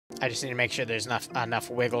I just need to make sure there's enough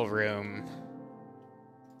wiggle room.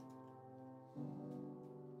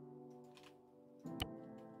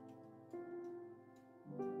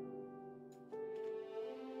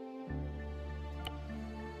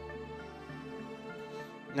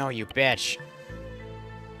 No, you bitch.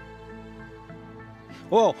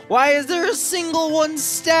 Whoa, why is there a single one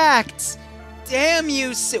stacked? Damn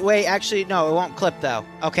you, wait, actually, no, it won't clip, though.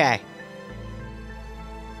 Okay.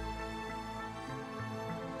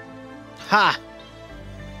 Ha!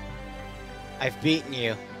 I've beaten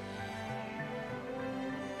you.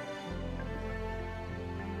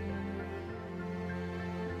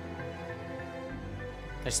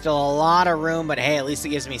 There's still a lot of room, but hey, at least it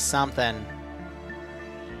gives me something.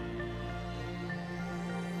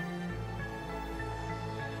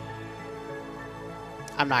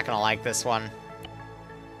 I'm not gonna like this one.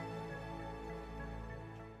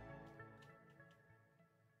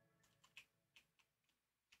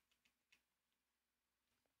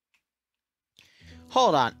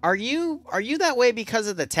 Hold on. Are you that way because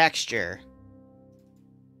of the texture?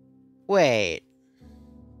 Wait.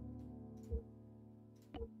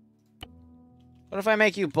 What if I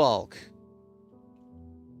make you bulk?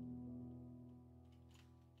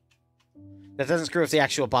 That doesn't screw with the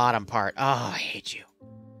actual bottom part. Oh, I hate you.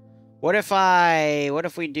 What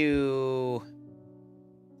if we do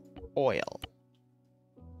oil?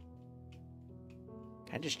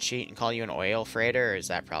 Can I just cheat and call you an oil freighter, or is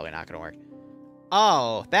that probably not gonna work?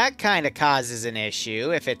 Oh, that kind of causes an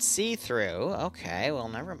issue if it's see-through. Okay, well,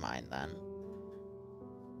 never mind then.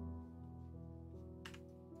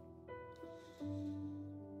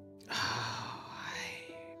 Oh,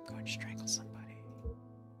 I'm going to strangle somebody.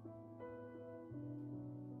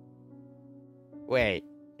 Wait,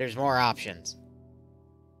 there's more options.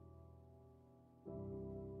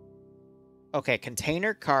 Okay,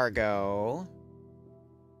 container cargo.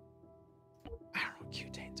 I don't know what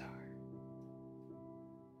cutanes are.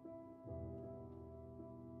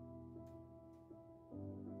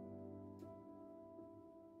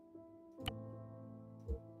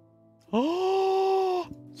 Oh,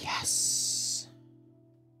 yes.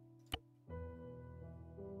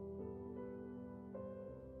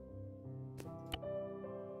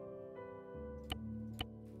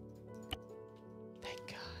 Thank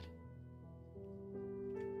God.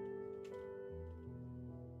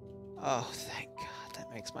 Oh, thank God.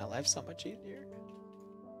 That makes my life so much easier.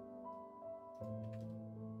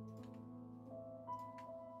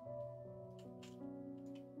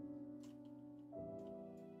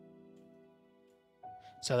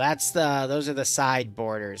 So those are the side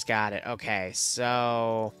borders. Got it. Okay,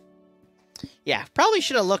 so yeah, probably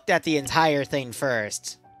should have looked at the entire thing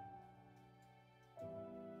first.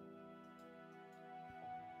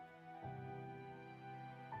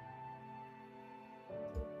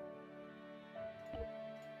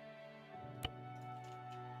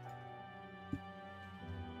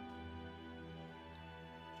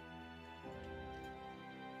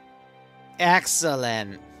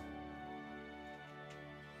 Excellent.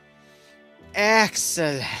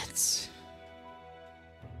 Excellent.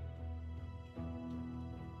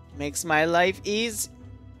 Makes my life easy.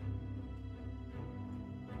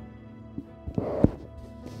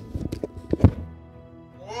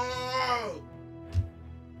 Whoa!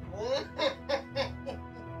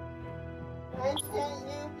 Why can't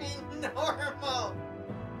you be normal?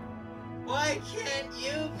 Why can't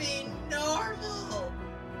you be normal?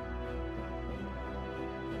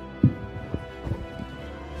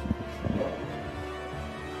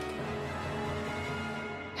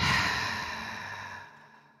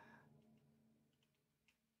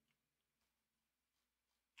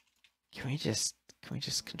 Can we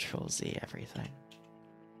just control Z everything?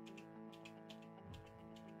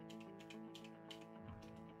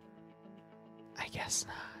 I guess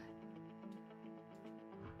not.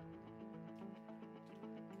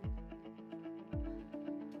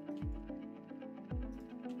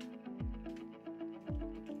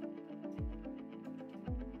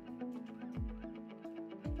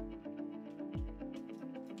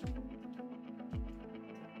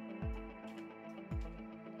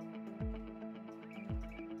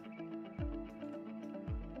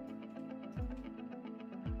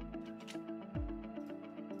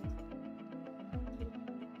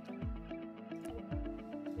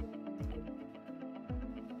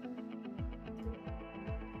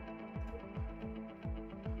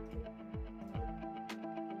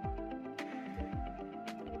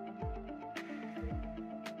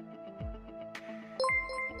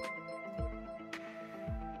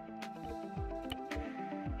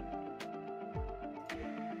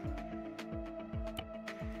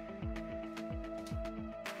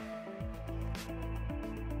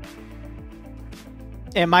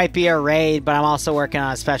 It might be a raid, but I'm also working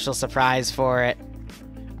on a special surprise for it.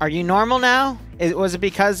 Are you normal now? Was it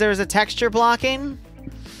because there was a texture blocking?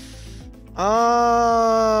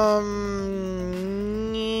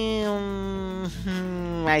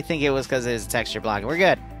 I think it was because it was texture blocking. We're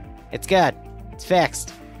good. It's good. It's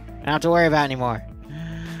fixed. I don't have to worry about it anymore.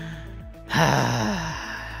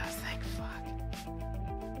 Thank fuck.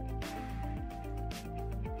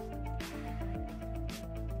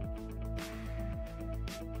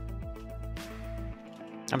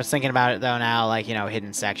 I'm just thinking about it though now, like, you know,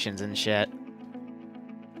 hidden sections and shit.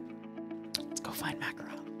 Let's go find macro.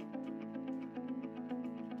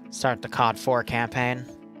 Start the COD 4 campaign.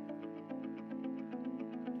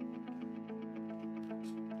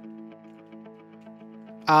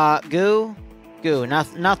 Goo? Goo,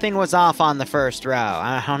 nothing was off on the first row.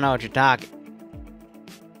 I don't know what you're talking.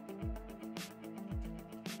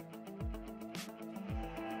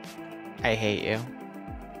 I hate you.